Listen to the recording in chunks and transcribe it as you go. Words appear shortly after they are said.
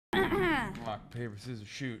Rock, paper, scissors,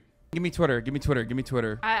 shoot. Give me Twitter. Give me Twitter. Give me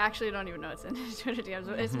Twitter. I actually don't even know what's in Twitter DMs.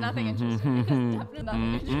 It's nothing interesting. It's definitely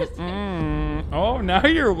nothing interesting. Oh, now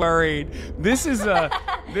you're worried. This is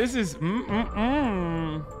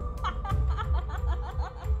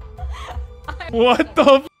What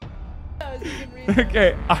the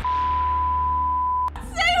Okay. Say who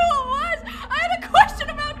it was. I had a question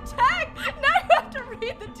about tech. Now you have to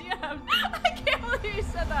read the DMs. I can't believe you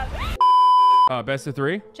said that. Best of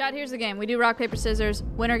 3? Chat, here's the game. We do rock, paper, scissors.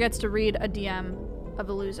 Winner gets to read a DM of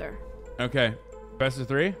the loser. Okay. Best of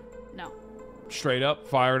 3? No. Straight up,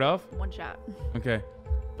 fired up. One shot. Okay.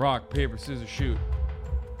 Rock, paper, scissors, shoot.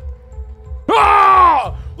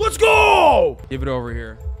 Ah! Let's go! Give it over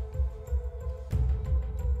here.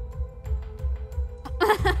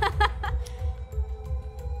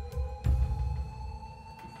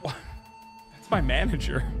 That's my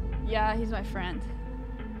manager. Yeah, he's my friend.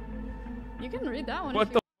 You can read that one.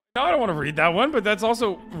 What the? No, I don't want to read that one, but that's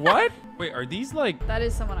also what? Wait, are these like? That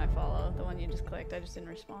is someone I follow. The one you just clicked. I just didn't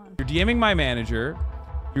respond. You're DMing my manager.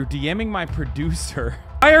 You're DMing my producer.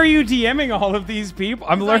 Why are you DMing all of these people?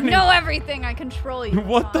 I'm learning. I know everything. I control you.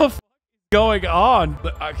 What the f is going on?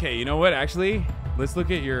 Okay, you know what? Actually, let's look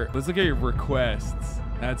at your requests.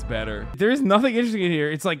 That's better. There's nothing interesting in here.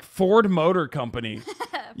 It's like Ford Motor Company.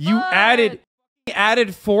 You added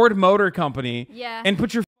Ford Motor Company. Yeah. And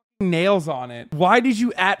put your nails on it. Why did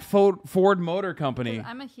you at Ford Motor Company?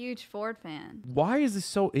 I'm a huge Ford fan. Why is this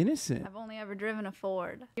so innocent? I've only ever driven a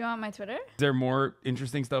Ford. You want my Twitter? Is there more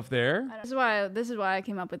interesting stuff there? This is why I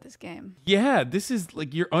came up with this game. Yeah, this is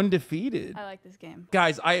like you're undefeated. I like this game.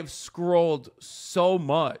 Guys, I have scrolled so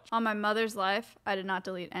much. On my mother's life, I did not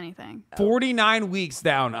delete anything. 49 weeks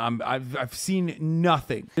down, I've seen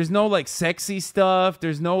nothing. There's no like sexy stuff.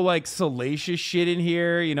 There's no like salacious shit in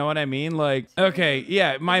here. You know what I mean? Like, okay,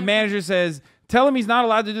 yeah, my manager says, tell him he's not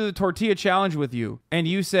allowed to do the tortilla challenge with you. And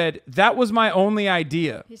you said, that was my only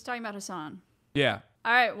idea. He's talking about Hasan. Yeah.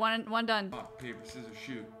 All right, one done. Rock, paper, scissors,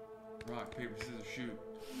 shoot. Rock, paper, scissors, shoot.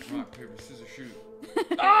 Rock, paper, scissors, shoot.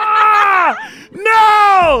 Ah!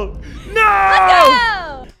 No!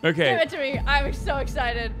 No! Let's go! Okay. Give it to me. I'm so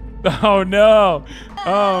excited. Oh no!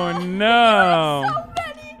 Oh no! So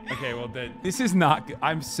many. Okay, well this is not good.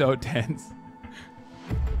 I'm so tense.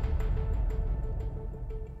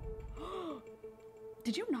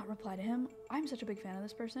 Did you not reply to him? I'm such a big fan of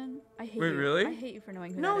this person. I hate Wait, you. really? I hate you for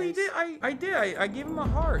knowing who No, that he is. did. I did. I gave him a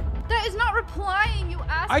heart. That is not replying, you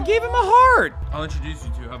asshole. I gave him a heart. I'll introduce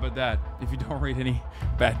you to. How about that? If you don't read any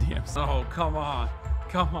bad DMs. Oh, come on.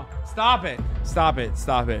 Come on. Stop it. Stop it.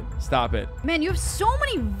 Stop it. Stop it. Man, you have so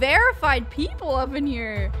many verified people up in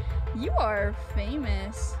here. You are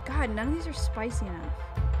famous. God, none of these are spicy enough.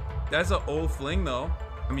 That's an old fling, though.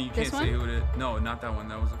 I mean, you This can't say one? who it is. No, not that one.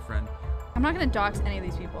 That was a friend. I'm not gonna dox any of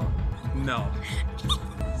these people. No.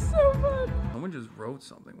 So fun. Someone just wrote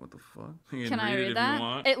something. What the fuck? You Can I it read if that? you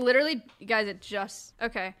want. It literally, guys, it just,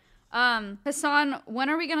 okay. Hasan, when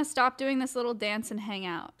are we gonna stop doing this little dance and hang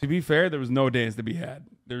out? To be fair, there was no dance to be had.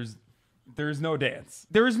 There's no dance.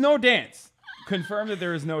 There is no dance. Confirm that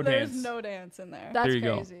there is no dance. There's no dance in there. That's there you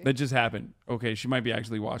crazy. go. That just happened. Okay, she might be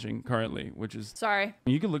actually watching currently, which is... Sorry.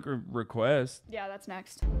 You can look at request. Yeah, that's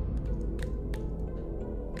next.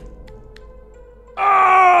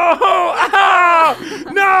 Oh!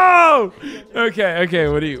 Ow! No! Okay.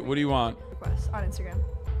 What do you want? Requests on Instagram.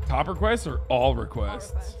 Top requests or all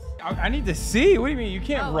requests? All requests. I need to see. What do you mean? You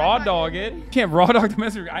can't Oh, raw I thought dog you it. did. You can't raw dog the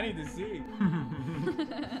message. I need to see.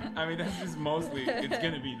 I mean, that's just mostly, it's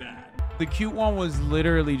going to be that. The cute one was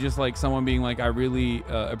literally just like someone being like, I really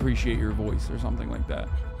appreciate your voice or something like that.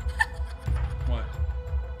 What?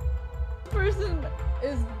 Person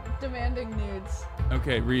is demanding nudes.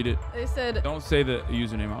 Okay, read it. They said, Don't say the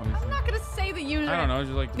username, obviously. I'm not gonna say the user. I don't know,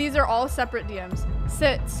 just like... These are all separate DMs.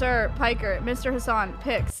 Sit, sir, Piker, Mr. Hasan,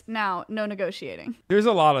 pics, now, no negotiating. There's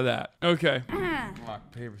a lot of that. Okay.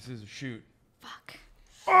 Rock, paper, scissors, shoot. Fuck.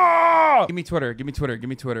 Oh! Give me Twitter. Give me Twitter. Give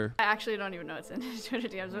me Twitter. I actually don't even know what's in Twitter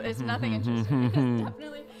DMs. It's nothing interesting. It's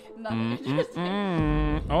definitely nothing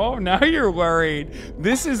interesting. Oh, now you're worried.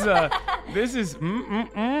 This is I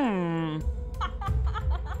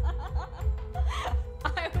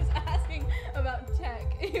was asking about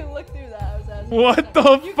tech. You look through that. I was asking. What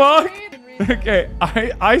the fuck? Okay,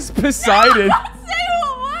 Ice Poseidon. Don't say who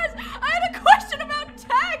it was. I had a question about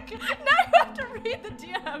tech. Now you have to read the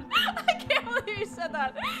DMs. I can't believe you said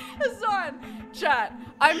that. Hasan, chat.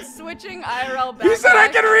 I'm switching IRL back. You said I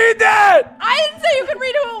can read that. I didn't say you could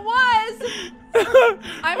read who it was.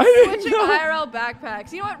 I'm switching IRL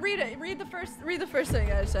backpacks. You know what? Read it. Read the first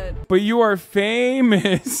thing I said. But you are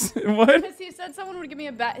famous. What? Because he said someone would give me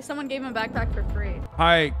someone gave him a backpack for free.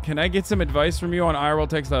 Hi, can I get some advice from you on IRL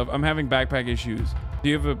tech stuff? I'm having backpack issues. Do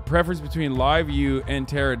you have a preference between Live View and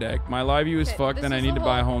Teradek? My Live View is fucked and I need to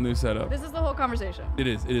buy a whole new setup. This is the whole conversation. It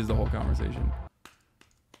is the whole conversation.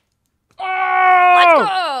 Let's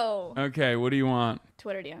Oh! go! Okay, what do you want?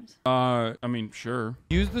 Twitter DMs. I mean, sure.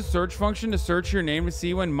 Use the search function to search your name to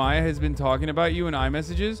see when Maya has been talking about you in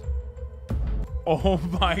iMessages. Oh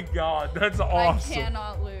my god, that's awesome. I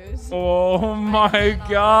cannot lose. Oh my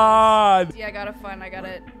god. Yeah, I got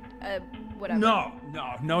it. Whatever.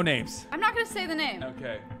 No names. I'm not gonna say the name.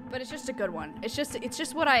 Okay. But it's just a good one. It's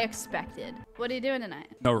just what I expected. What are you doing tonight?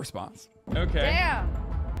 No response. Okay. Damn.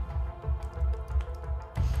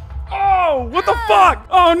 Oh, what the fuck?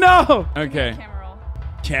 Oh no. Okay. Camera roll.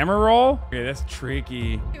 Camera roll? Okay, that's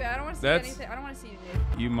tricky. Dude, I don't want to see anything. I don't want to see you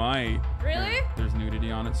nude. You might. Really? There's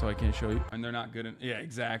nudity on it, so I can't show you. And they're not good. Yeah,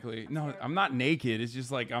 exactly. No, I'm not naked. It's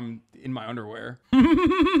just like I'm in my underwear.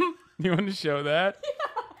 You want to show that?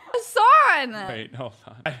 Hasan! Wait, hold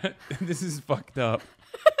on. This is fucked up.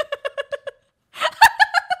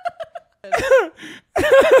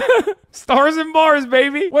 Stars and bars,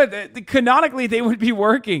 baby. What? Canonically, they would be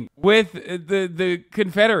working with the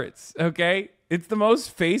Confederates. Okay, it's the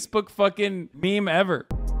most Facebook fucking meme ever.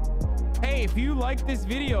 Hey, if you like this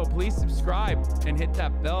video, please subscribe and hit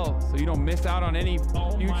that bell so you don't miss out on any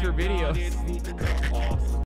future videos.